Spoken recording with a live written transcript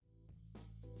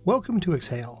Welcome to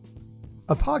Exhale,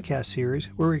 a podcast series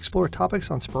where we explore topics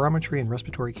on spirometry and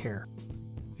respiratory care.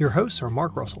 Your hosts are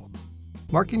Mark Russell,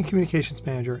 Marketing Communications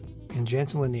Manager, and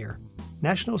Jansen Lanier,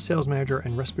 National Sales Manager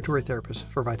and Respiratory Therapist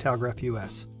for Vitalgraph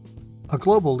US, a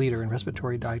global leader in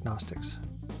respiratory diagnostics.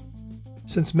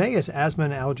 Since May is Asthma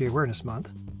and Allergy Awareness Month,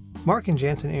 Mark and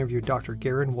Jansen interviewed Dr.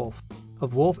 Garen Wolf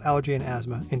of Wolf Allergy and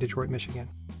Asthma in Detroit, Michigan.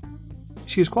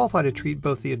 She is qualified to treat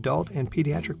both the adult and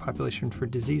pediatric population for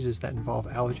diseases that involve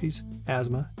allergies,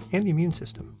 asthma, and the immune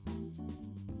system.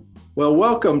 Well,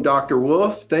 welcome, Dr.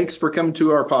 Wolf. Thanks for coming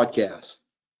to our podcast.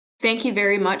 Thank you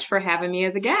very much for having me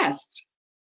as a guest.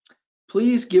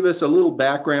 Please give us a little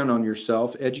background on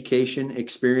yourself, education,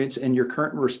 experience, and your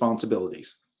current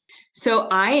responsibilities. So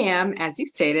I am, as you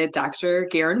stated, Dr.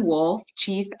 Garen Wolf,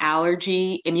 Chief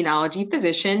Allergy Immunology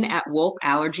Physician at Wolf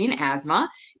Allergy and Asthma,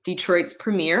 Detroit's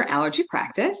premier allergy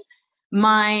practice.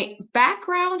 My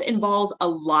background involves a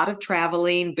lot of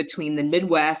traveling between the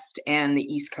Midwest and the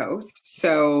East Coast.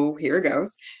 So here it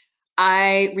goes.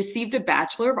 I received a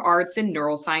Bachelor of Arts in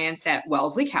Neuroscience at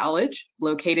Wellesley College,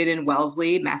 located in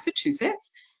Wellesley,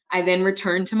 Massachusetts. I then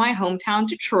returned to my hometown,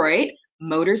 Detroit,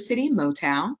 Motor City,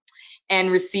 Motown, and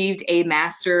received a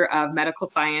Master of Medical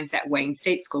Science at Wayne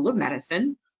State School of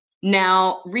Medicine.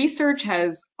 Now, research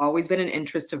has always been an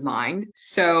interest of mine,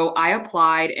 so I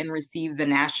applied and received the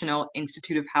National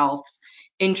Institute of Health's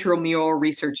Intramural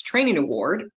Research Training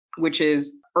Award, which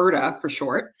is IRTA for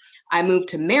short. I moved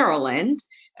to Maryland,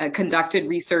 conducted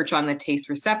research on the taste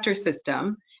receptor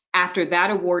system. After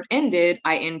that award ended,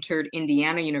 I entered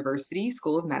Indiana University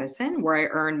School of Medicine, where I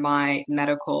earned my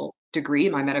medical degree,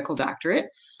 my medical doctorate.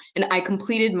 And I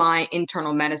completed my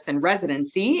internal medicine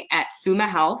residency at Summa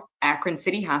Health, Akron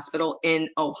City Hospital in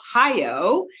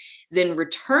Ohio, then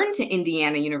returned to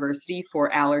Indiana University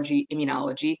for allergy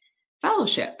immunology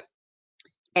fellowship.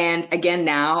 And again,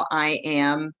 now I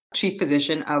am chief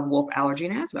physician of Wolf Allergy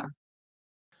and Asthma.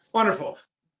 Wonderful.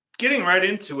 Getting right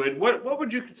into it, what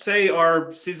would you say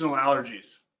are seasonal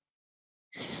allergies?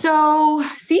 So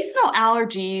seasonal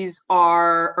allergies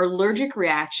are allergic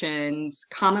reactions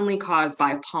commonly caused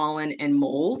by pollen and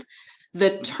mold.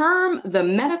 The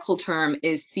medical term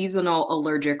is seasonal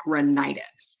allergic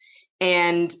rhinitis.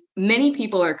 And many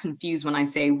people are confused when I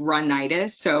say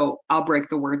rhinitis, so I'll break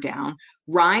the word down.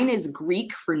 Rhine is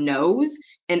Greek for nose,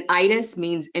 and itis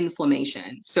means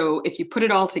inflammation. So if you put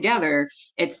it all together,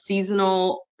 it's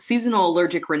seasonal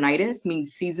allergic rhinitis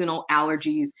means seasonal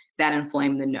allergies that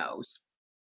inflame the nose.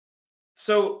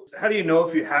 So how do you know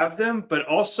if you have them? But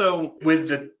also with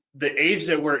the age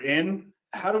that we're in,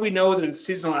 how do we know that it's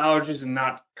seasonal allergies and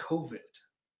not COVID?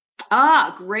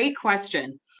 Great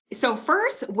question. So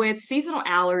first, with seasonal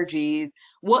allergies,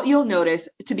 what you'll notice,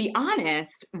 to be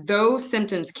honest, those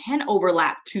symptoms can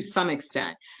overlap to some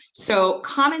extent. So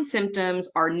common symptoms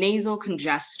are nasal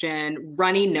congestion,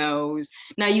 runny nose.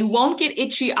 Now, you won't get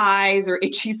itchy eyes or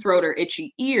itchy throat or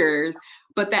itchy ears,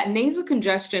 but that nasal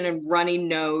congestion and runny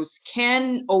nose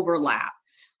can overlap.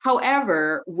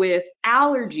 However, with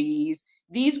allergies,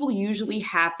 these will usually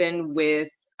happen with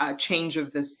a change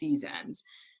of the seasons.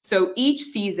 So each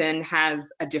season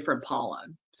has a different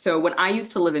pollen. So when I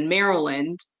used to live in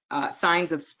Maryland,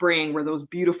 signs of spring were those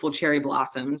beautiful cherry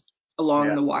blossoms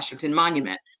along the Washington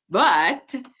Monument.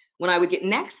 But when I would get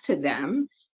next to them,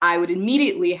 I would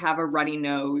immediately have a runny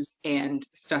nose and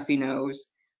stuffy nose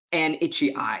and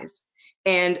itchy eyes.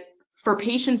 And for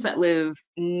patients that live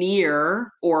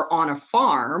near or on a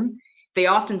farm, they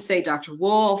often say, Dr.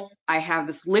 Wolf, I have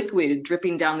this liquid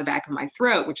dripping down the back of my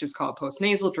throat, which is called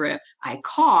postnasal drip. I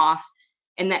cough,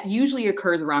 and that usually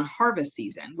occurs around harvest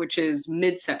season, which is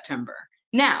mid-September.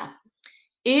 Now,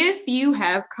 if you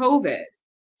have COVID,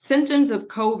 symptoms of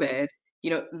COVID,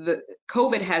 the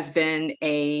COVID has been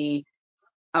a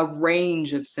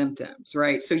range of symptoms,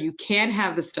 right? So you can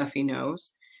have the stuffy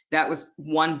nose. That was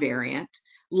one variant.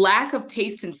 Lack of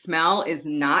taste and smell is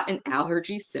not an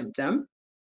allergy symptom.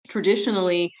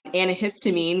 Traditionally,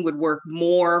 antihistamine would work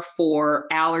more for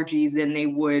allergies than they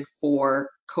would for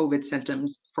COVID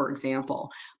symptoms, for example.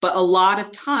 But a lot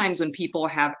of times when people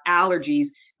have allergies,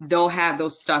 they'll have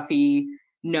those stuffy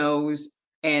nose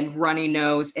and runny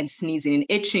nose and sneezing and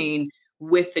itching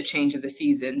with the change of the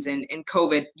seasons. And in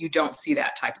COVID, you don't see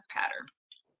that type of pattern.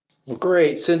 Well,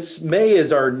 great. Since May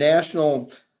is our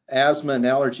National Asthma and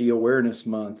Allergy Awareness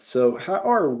Month, so how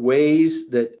are ways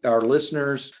that our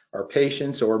listeners, our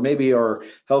patients, or maybe our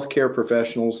healthcare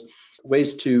professionals,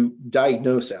 ways to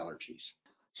diagnose allergies?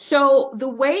 So the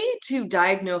way to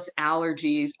diagnose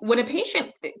allergies, when a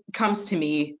patient comes to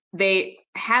me, they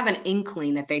have an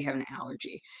inkling that they have an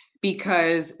allergy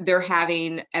because they're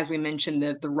having, as we mentioned,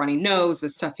 the runny nose, the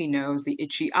stuffy nose, the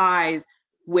itchy eyes,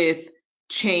 with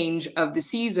change of the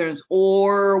seasons,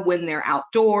 or when they're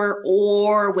outdoor,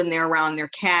 or when they're around their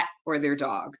cat or their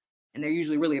dog. And they're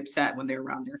usually really upset when they're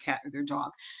around their cat or their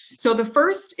dog. So the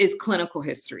first is clinical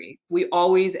history. We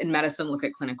always in medicine look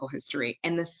at clinical history.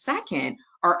 And the second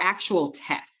are actual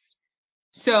tests.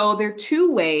 So there are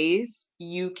two ways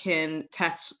you can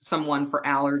test someone for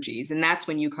allergies. And that's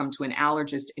when you come to an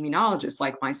allergist, immunologist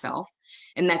like myself.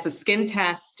 And that's a skin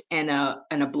test and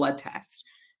a blood test.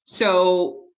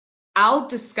 So I'll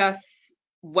discuss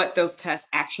what those tests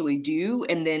actually do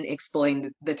and then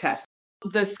explain the test.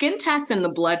 The skin test and the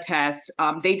blood test,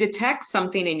 they detect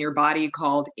something in your body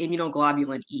called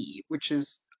immunoglobulin E, which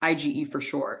is IgE for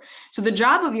short. So the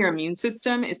job of your immune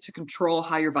system is to control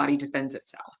how your body defends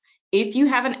itself. If you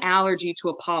have an allergy to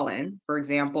a pollen, for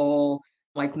example,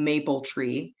 like maple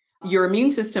tree, your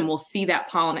immune system will see that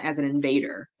pollen as an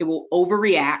invader. It will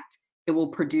overreact. It will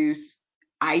produce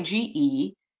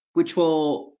IgE, which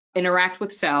will interact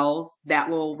with cells that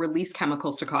will release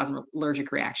chemicals to cause an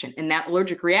allergic reaction. And that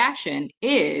allergic reaction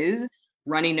is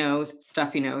runny nose,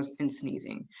 stuffy nose, and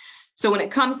sneezing. So when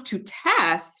it comes to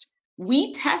test,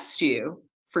 we test you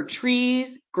for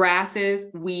trees, grasses,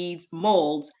 weeds,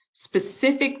 molds,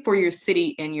 specific for your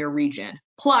city and your region.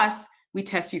 Plus, we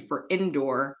test you for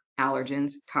indoor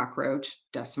allergens, cockroach,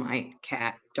 dust mite,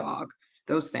 cat, dog,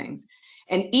 those things.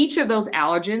 And each of those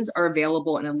allergens are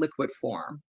available in a liquid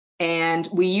form. And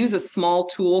we use a small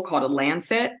tool called a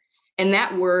lancet. And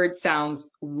that word sounds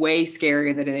way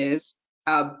scarier than it is,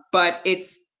 but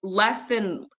it's less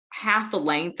than half the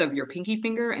length of your pinky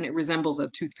finger, and it resembles a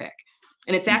toothpick.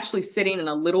 And it's actually sitting in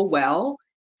a little well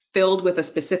filled with a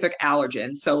specific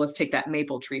allergen. So let's take that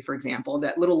maple tree, for example.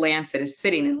 That little lancet is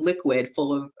sitting in liquid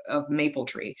full of maple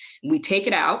tree. And we take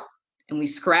it out and we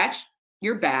scratch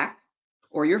your back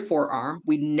or your forearm.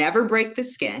 We never break the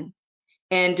skin.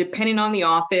 And depending on the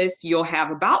office, you'll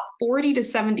have about 40 to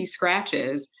 70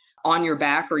 scratches on your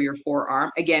back or your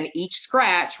forearm. Again, each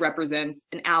scratch represents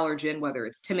an allergen, whether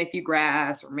it's Timothy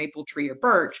grass or maple tree or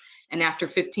birch. And after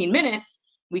 15 minutes,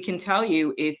 we can tell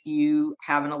you if you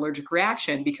have an allergic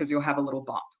reaction because you'll have a little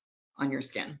bump on your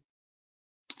skin.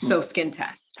 So skin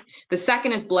test. The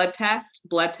second is blood test.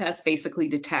 Blood test basically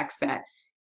detects that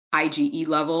IgE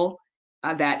level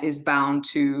that is bound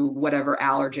to whatever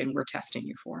allergen we're testing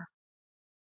you for.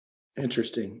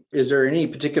 Interesting. Is there any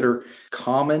particular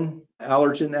common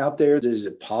allergen out there? Is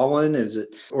it pollen?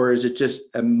 Or is it just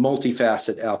a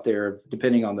multifaceted out there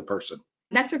depending on the person?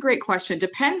 That's a great question.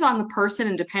 Depends on the person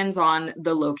and depends on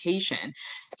the location.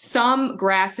 Some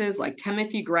grasses, like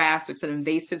Timothy grass, it's an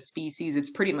invasive species. It's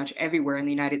pretty much everywhere in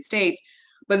the United States.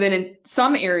 But then in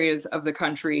some areas of the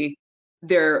country,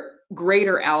 there are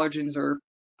greater allergens, or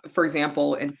for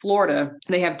example, in Florida,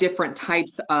 they have different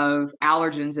types of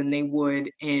allergens than they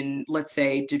would in, let's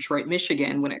say, Detroit,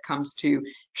 Michigan, when it comes to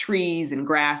trees and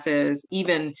grasses.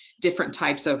 Even different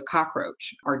types of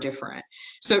cockroach are different.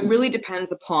 So it really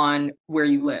depends upon where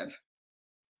you live.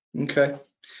 Okay.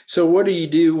 So what do you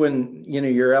do when,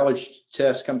 your allergy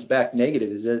test comes back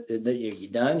negative? Is it that you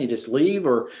done? You just leave,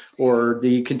 or do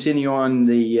you continue on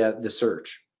the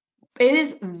search? It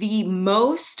is the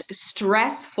most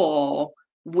stressful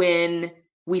when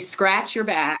we scratch your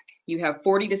back. You have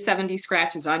 40 to 70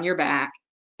 scratches on your back,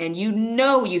 and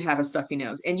you have a stuffy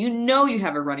nose, and you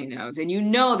have a runny nose, and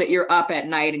that you're up at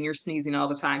night and you're sneezing all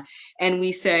the time. And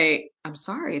we say, I'm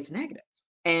sorry, it's negative.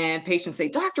 And patients say,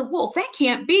 Dr. Wolf, that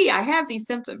can't be. I have these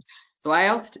symptoms. So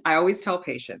I always tell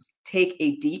patients, take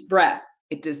a deep breath.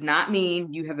 It does not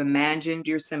mean you have imagined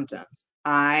your symptoms.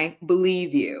 I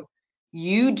believe you.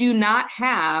 You do not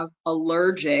have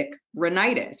allergic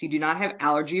rhinitis. You do not have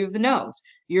allergy of the nose.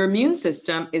 Your immune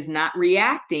system is not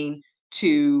reacting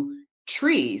to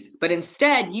trees, but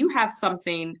instead you have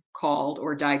something called,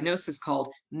 or diagnosis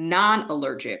called,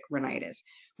 non-allergic rhinitis,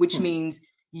 which means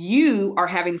you are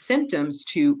having symptoms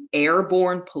to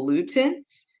airborne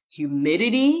pollutants,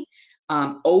 humidity,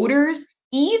 odors,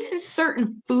 even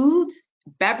certain foods,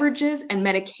 beverages, and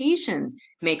medications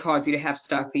may cause you to have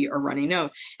stuffy or runny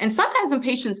nose. And sometimes when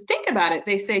patients think about it,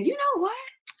 they say, you know what?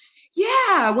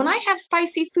 Yeah, when I have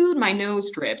spicy food, my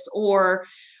nose drips. Or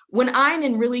when I'm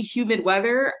in really humid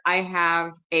weather, I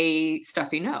have a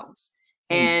stuffy nose.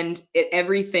 And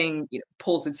everything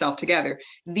pulls itself together.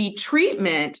 The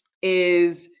treatment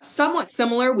is somewhat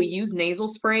similar. We use nasal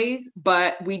sprays,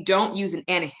 but we don't use an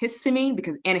antihistamine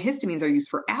because antihistamines are used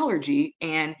for allergy.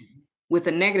 And with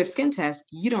a negative skin test,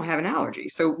 you don't have an allergy.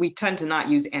 So we tend to not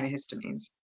use antihistamines.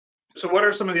 So what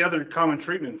are some of the other common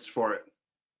treatments for it?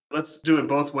 Let's do it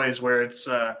both ways, where it's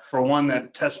for one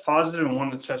that tests positive and one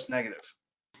that tests negative.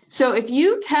 So if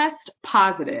you test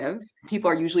positive, people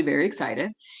are usually very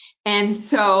excited. And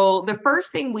so the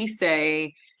first thing we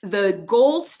say, the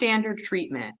gold standard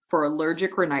treatment for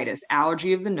allergic rhinitis,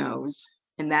 allergy of the nose,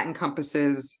 and that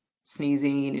encompasses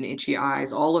sneezing and itchy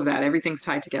eyes, all of that, everything's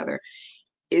tied together,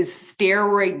 is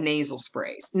steroid nasal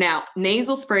sprays. Now,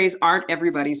 nasal sprays aren't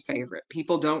everybody's favorite.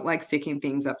 People don't like sticking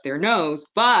things up their nose,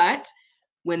 but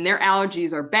when their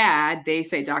allergies are bad, they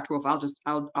say, Dr. Wolf,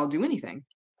 I'll do anything.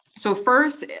 So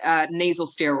first, nasal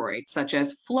steroids such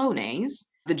as Flonase,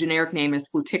 the generic name is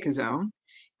fluticasone.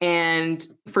 And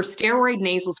for steroid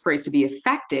nasal sprays to be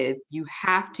effective, you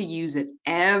have to use it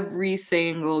every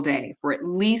single day for at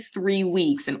least 3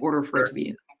 weeks in order for it to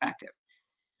be effective.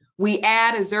 We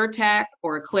add a Zyrtec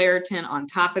or a Claritin on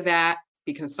top of that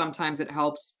because sometimes it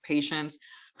helps patients.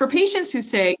 For patients who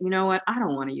say, you know what, I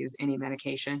don't want to use any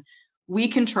medication, we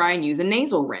can try and use a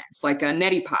nasal rinse like a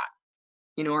neti pot,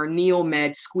 or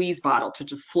Neomed squeeze bottle to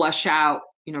just flush out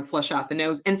the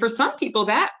nose. And for some people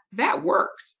that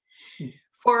works.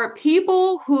 For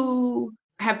people who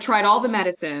have tried all the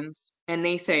medicines and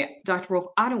they say, Dr. Wolf,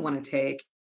 I don't want to take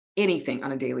anything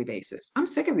on a daily basis, I'm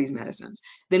sick of these medicines.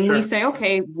 Then we say,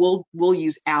 okay, we'll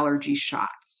use allergy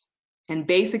shots. And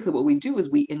basically what we do is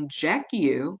we inject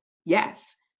you.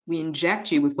 Yes, we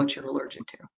inject you with what you're allergic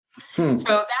to.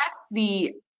 So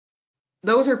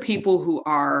those are people who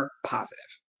are positive.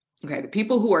 Okay, the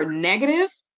people who are negative,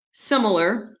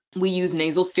 similar, we use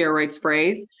nasal steroid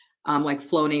sprays like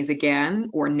Flonase again,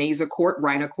 or Nasacort,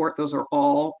 Rhinocort. Those are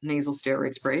all nasal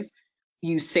steroid sprays.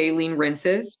 Use saline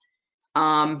rinses.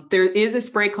 There is a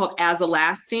spray called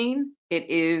Azolastine. It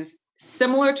is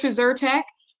similar to Zyrtec,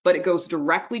 but it goes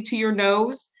directly to your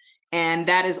nose. And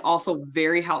that is also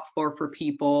very helpful for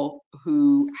people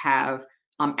who have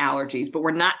allergies, but we're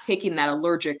not taking that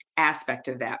allergic aspect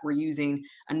of that. We're using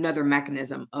another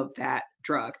mechanism of that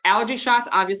drug. Allergy shots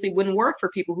obviously wouldn't work for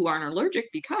people who aren't allergic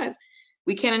because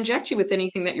we can't inject you with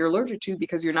anything that you're allergic to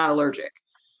because you're not allergic.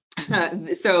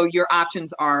 So your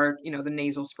options are, the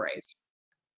nasal sprays.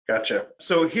 Gotcha.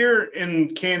 So here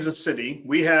in Kansas City,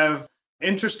 we have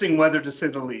interesting weather to say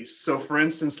the least. So for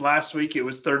instance, last week it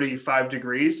was 35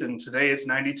 degrees and today it's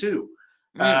 92.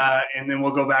 And then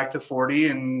we'll go back to 40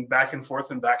 and back and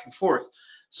forth and back and forth.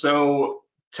 So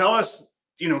tell us,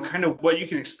 kind of what you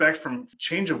can expect from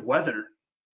change of weather.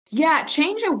 Yeah,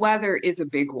 change of weather is a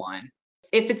big one.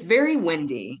 If it's very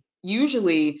windy,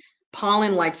 usually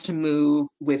pollen likes to move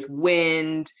with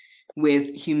wind,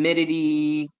 with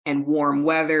humidity and warm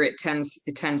weather. It tends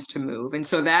to move. And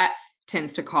so that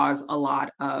tends to cause a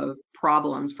lot of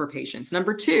problems for patients.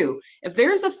 Number two, if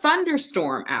there's a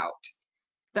thunderstorm out,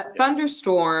 that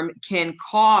thunderstorm can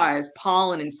cause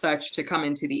pollen and such to come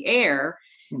into the air.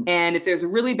 And if there's a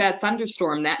really bad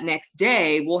thunderstorm that next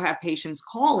day, we'll have patients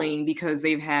calling because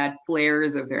they've had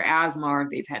flares of their asthma or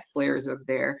they've had flares of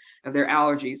their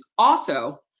allergies.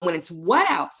 Also, when it's wet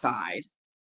outside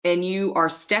and you are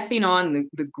stepping on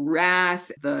the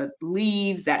grass, the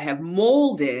leaves that have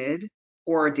molded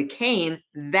or are decaying,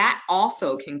 that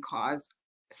also can cause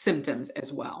symptoms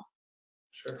as well.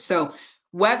 Sure. So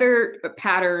weather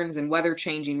patterns and weather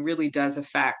changing really does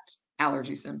affect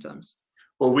allergy symptoms.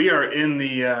 Well, we are in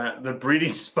the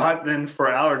breeding spot then for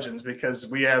allergens because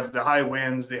we have the high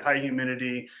winds, the high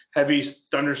humidity, heavy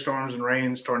thunderstorms and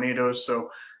rains, tornadoes. So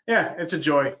yeah, it's a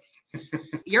joy.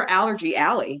 Your allergy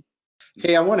alley.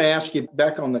 Hey, I want to ask you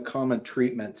back on the common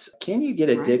treatments. Can you get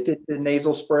addicted to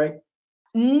nasal spray?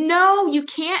 No, you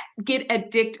can't get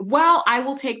addicted. Well, I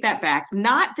will take that back.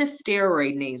 Not the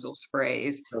steroid nasal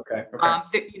sprays. Okay.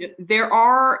 There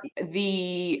are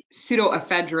the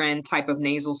pseudoephedrine type of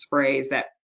nasal sprays that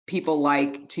people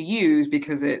like to use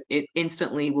because it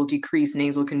instantly will decrease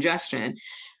nasal congestion.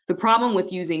 The problem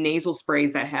with using nasal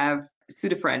sprays that have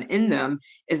pseudoephedrine in them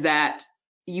is that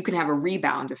you can have a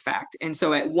rebound effect. And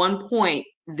so at one point,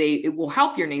 it will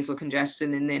help your nasal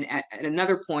congestion, and then at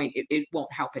another point, it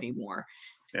won't help anymore.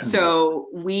 Yeah. So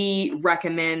we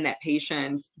recommend that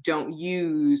patients don't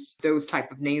use those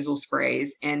type of nasal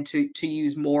sprays and to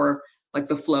use more like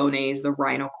the Flonase, the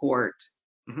Rhinocort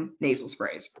nasal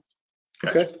sprays.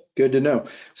 Okay, good to know.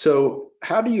 So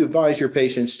how do you advise your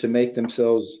patients to make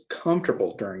themselves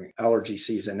comfortable during allergy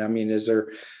season? I mean, is there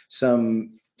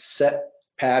some set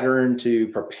pattern to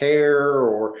prepare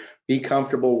or be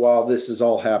comfortable while this is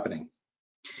all happening?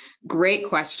 Great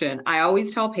question. I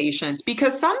always tell patients,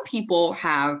 because some people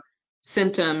have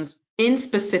symptoms in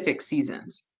specific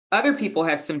seasons. Other people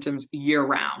have symptoms year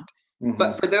round.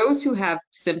 But for those who have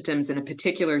symptoms in a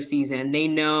particular season, they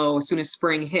know as soon as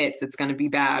spring hits, it's going to be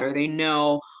bad, or they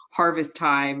know harvest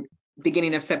time,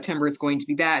 beginning of September, it's going to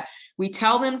be bad. We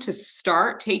tell them to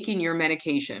start taking your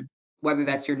medication whether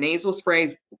that's your nasal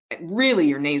sprays, really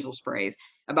your nasal sprays,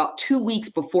 about 2 weeks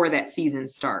before that season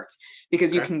starts,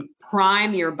 because you can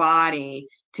prime your body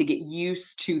to get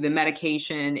used to the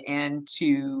medication and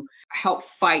to help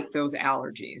fight those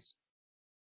allergies.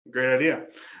 Great idea.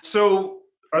 So,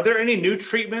 are there any new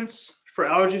treatments for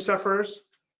allergy sufferers?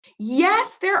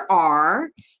 Yes, there are.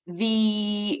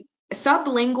 The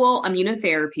sublingual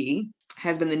immunotherapy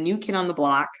has been the new kid on the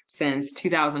block since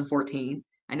 2014.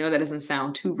 I know that doesn't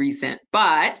sound too recent,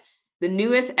 but the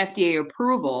newest FDA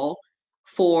approval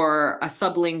for a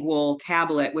sublingual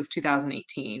tablet was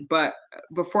 2018. But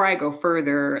before I go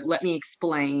further, let me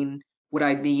explain what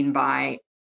I mean by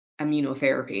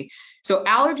immunotherapy. So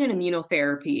allergen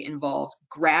immunotherapy involves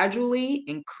gradually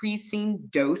increasing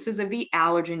doses of the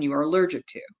allergen you are allergic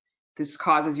to. This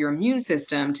causes your immune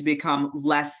system to become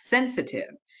less sensitive.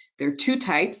 There are two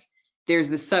types. There's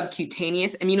the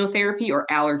subcutaneous immunotherapy or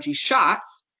allergy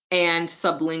shots and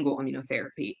sublingual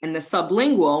immunotherapy. And the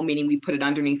sublingual, meaning we put it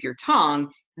underneath your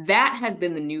tongue, that has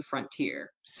been the new frontier.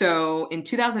 So in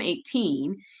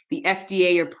 2018, the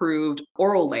FDA approved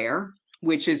OralLayer,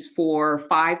 which is for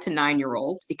 5 to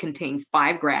 9-year-olds. It contains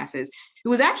 5 grasses. It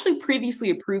was actually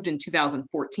previously approved in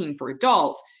 2014 for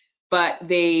adults, but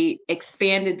they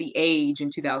expanded the age in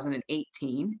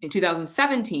 2018. In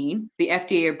 2017, the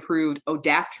FDA approved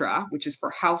Odaptra, which is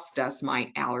for house dust mite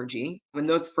allergy, and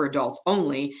those for adults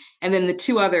only. And then the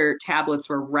 2 other tablets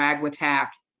were Ragwitac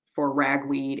for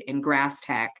ragweed and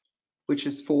Grasstac, which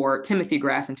is for Timothy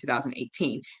grass in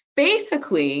 2018.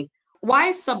 Basically, why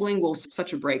is sublingual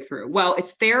such a breakthrough? Well,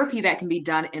 it's therapy that can be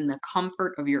done in the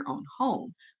comfort of your own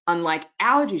home. Unlike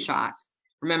allergy shots,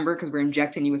 remember, because we're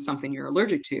injecting you with something you're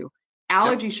allergic to,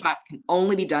 allergy shots can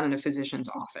only be done in a physician's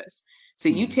office. So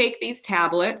you take these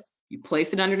tablets, you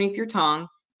place it underneath your tongue,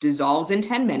 dissolves in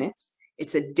 10 minutes.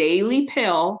 It's a daily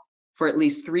pill for at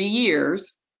least 3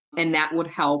 years, and that would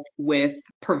help with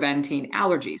preventing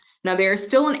allergies. Now, there's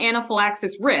still an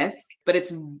anaphylaxis risk, but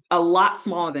it's a lot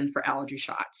smaller than for allergy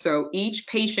shots. So each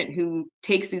patient who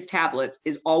takes these tablets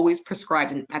is always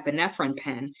prescribed an epinephrine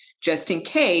pen just in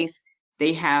case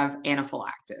they have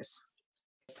anaphylaxis.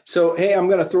 So, hey, I'm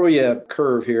going to throw you a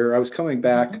curve here. I was coming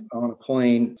back on a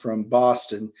plane from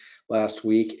Boston last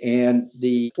week, and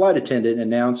the flight attendant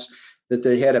announced that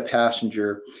they had a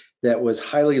passenger that was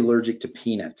highly allergic to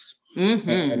peanuts. And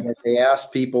that they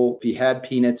asked people if you had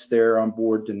peanuts there on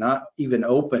board to not even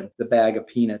open the bag of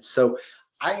peanuts. So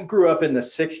I grew up in the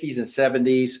 60s and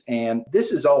 70s, and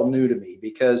this is all new to me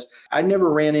because I never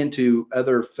ran into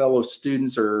other fellow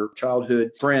students or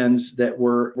childhood friends that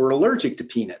were allergic to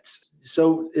peanuts.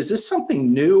 So is this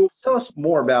something new? Tell us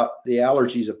more about the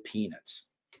allergies of peanuts.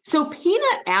 So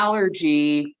peanut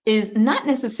allergy is not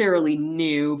necessarily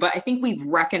new, but I think we've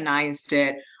recognized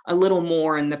it a little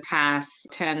more in the past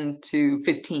 10 to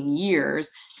 15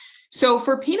 years. So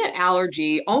for peanut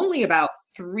allergy, only about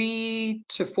 3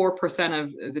 to 4%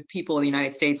 of the people in the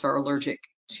United States are allergic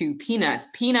to peanuts.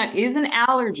 Peanut is an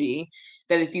allergy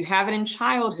that if you have it in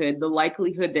childhood, the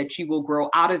likelihood that you will grow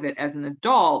out of it as an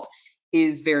adult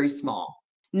is very small.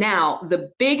 Now,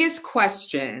 the biggest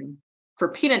question for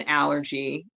peanut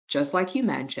allergy, just like you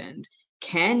mentioned,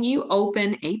 can you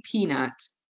open a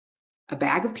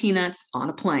bag of peanuts on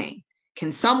a plane?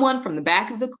 Can someone from the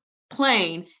back of the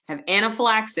plane have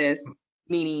anaphylaxis,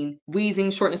 meaning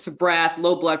wheezing, shortness of breath,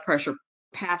 low blood pressure,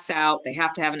 pass out? They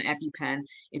have to have an EpiPen.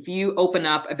 If you open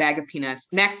up a bag of peanuts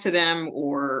next to them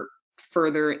or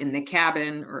further in the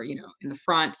cabin or, in the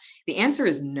front, the answer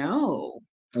is no.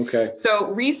 Okay.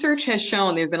 So research has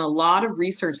shown, there's been a lot of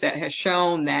research that has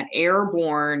shown that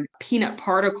airborne peanut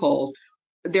particles,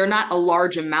 there are not a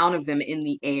large amount of them in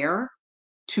the air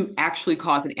to actually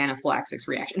cause an anaphylaxis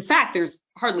reaction. In fact, there's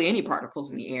hardly any particles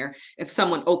in the air if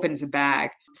someone opens a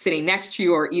bag sitting next to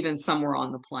you or even somewhere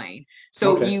on the plane.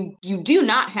 So you do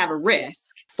not have a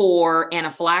risk for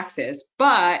anaphylaxis,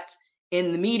 but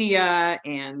in the media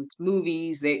and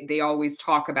movies, they always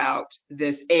talk about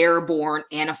this airborne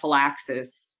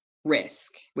anaphylaxis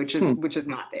risk, which is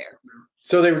not there.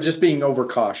 So they were just being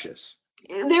overcautious.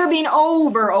 They're being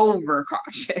over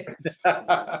cautious.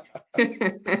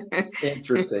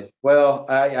 Interesting. Well,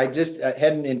 I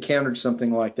hadn't encountered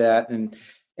something like that,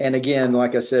 and again,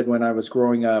 like I said, when I was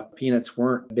growing up, peanuts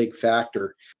weren't a big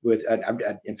factor.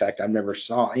 In fact, I never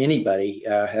saw anybody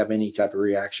have any type of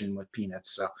reaction with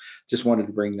peanuts. So, just wanted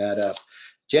to bring that up.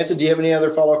 Jansen, do you have any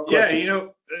other follow-up questions? Yeah,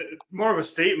 more of a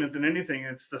statement than anything.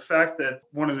 It's the fact that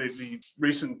one of the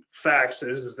recent facts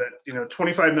is that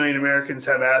 25 million Americans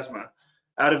have asthma.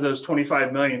 Out of those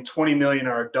 25 million, 20 million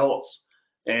are adults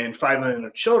and 5 million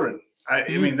are children. I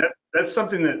mean, that's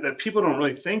something that people don't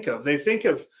really think of. They think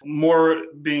of more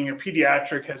being a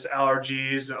pediatric has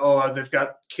allergies. Oh, they've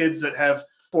got kids that have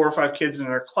 4 or 5 kids in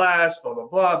their class, blah, blah,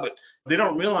 blah. But they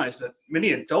don't realize that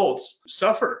many adults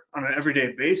suffer on an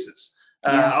everyday basis.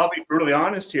 Yes. I'll be brutally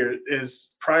honest here,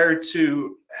 is prior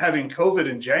to having COVID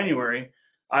in January,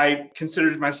 I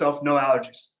considered myself no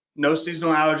allergies, no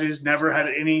seasonal allergies, never had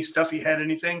any stuffy head,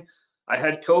 anything. I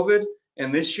had COVID,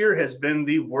 and this year has been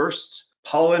the worst.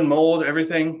 Pollen, mold,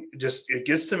 everything, just it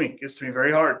gets to me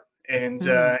very hard. And,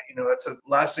 that's a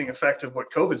lasting effect of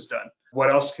what COVID's done.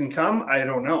 What else can come? I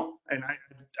don't know. And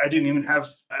I didn't even have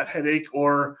a headache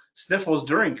or sniffles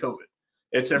during COVID.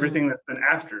 It's everything that's been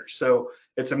after. So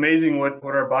it's amazing what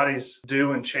our bodies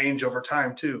do and change over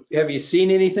time too. Have you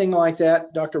seen anything like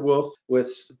that, Dr. Wolf,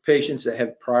 with patients that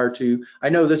have prior to? I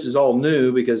know this is all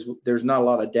new because there's not a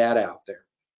lot of data out there.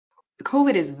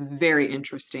 COVID is very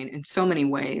interesting in so many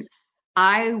ways.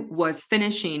 I was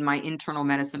finishing my internal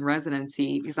medicine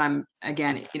residency because I'm,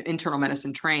 again, internal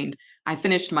medicine trained. I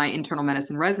finished my internal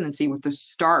medicine residency with the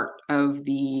start of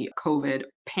the COVID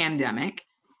pandemic,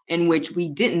 in which we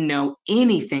didn't know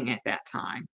anything at that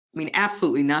time. I mean,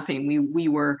 absolutely nothing. We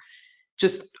were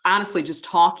just honestly just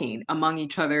talking among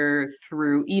each other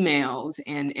through emails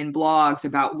and blogs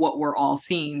about what we're all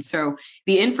seeing. So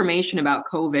the information about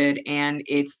COVID and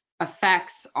its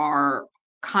effects are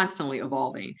constantly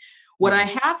evolving. What I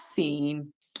have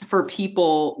seen for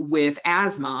people with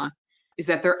asthma is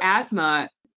that their asthma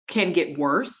can get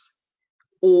worse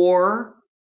or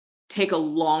take a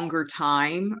longer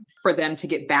time for them to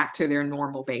get back to their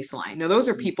normal baseline. Now, those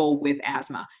are people with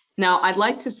asthma. Now, I'd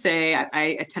like to say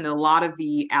I attended a lot of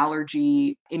the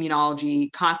allergy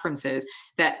immunology conferences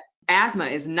that asthma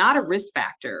is not a risk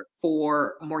factor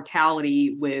for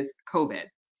mortality with COVID.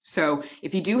 So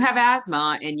if you do have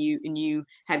asthma and you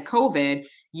had COVID,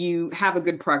 you have a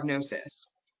good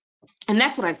prognosis. And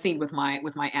that's what I've seen with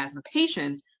my asthma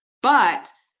patients. But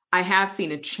I have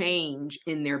seen a change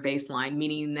in their baseline,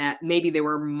 meaning that maybe they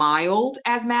were mild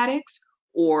asthmatics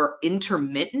or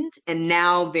intermittent, and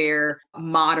now they're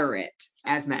moderate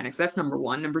asthmatics. That's number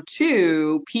one. Number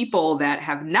two, people that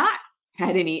have not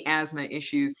had any asthma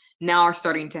issues now are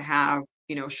starting to have,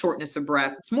 shortness of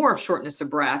breath. It's more of shortness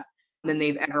of breath than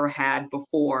they've ever had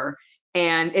before.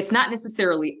 And it's not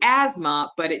necessarily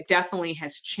asthma, but it definitely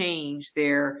has changed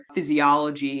their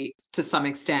physiology to some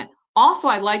extent. Also,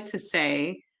 I'd like to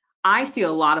say, I see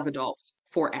a lot of adults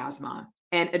for asthma.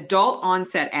 And adult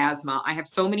onset asthma, I have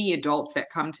so many adults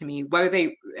that come to me, whether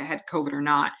they had COVID or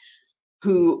not,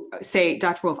 who say,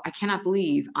 Dr. Wolf, I cannot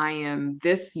believe I am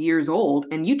this years old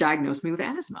and you diagnosed me with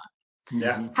asthma.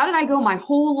 Yeah. How did I go my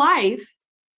whole life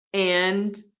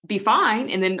and be fine,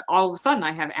 and then all of a sudden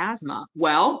I have asthma?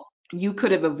 Well, you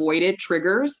could have avoided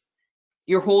triggers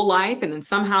your whole life, and then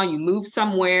somehow you move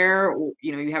somewhere, or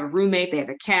you have a roommate, they have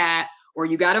a cat, or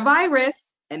you got a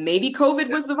virus, and maybe COVID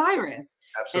was the virus.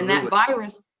 Absolutely. And that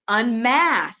virus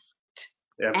unmasked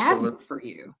asthma for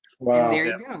you. Wow. And there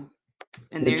you go.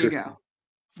 And there you go.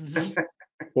 Mm-hmm.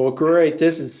 Well, great.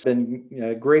 This has been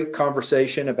a great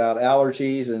conversation about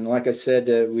allergies. And like I said,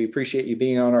 we appreciate you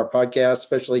being on our podcast,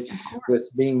 especially with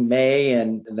being May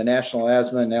and the National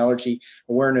Asthma and Allergy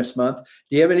Awareness Month.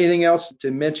 Do you have anything else to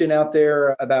mention out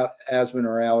there about asthma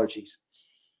or allergies?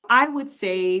 I would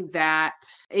say that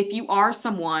if you are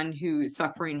someone who is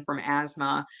suffering from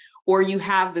asthma, or you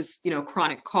have this,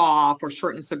 chronic cough or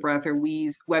shortness of breath or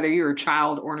wheeze, whether you're a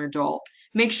child or an adult,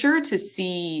 make sure to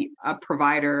see a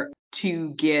provider to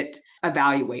get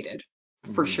evaluated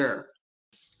for sure.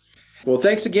 Well,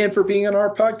 thanks again for being on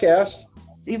our podcast.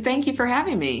 Thank you for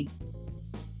having me.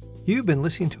 You've been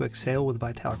listening to Exhale with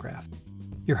Vitalograph.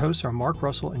 Your hosts are Mark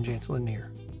Russell and Jansen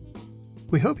Lanier.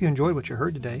 We hope you enjoyed what you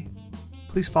heard today.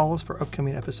 Please follow us for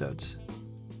upcoming episodes.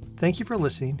 Thank you for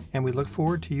listening, and we look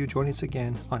forward to you joining us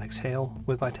again on Exhale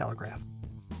with Vitalograph.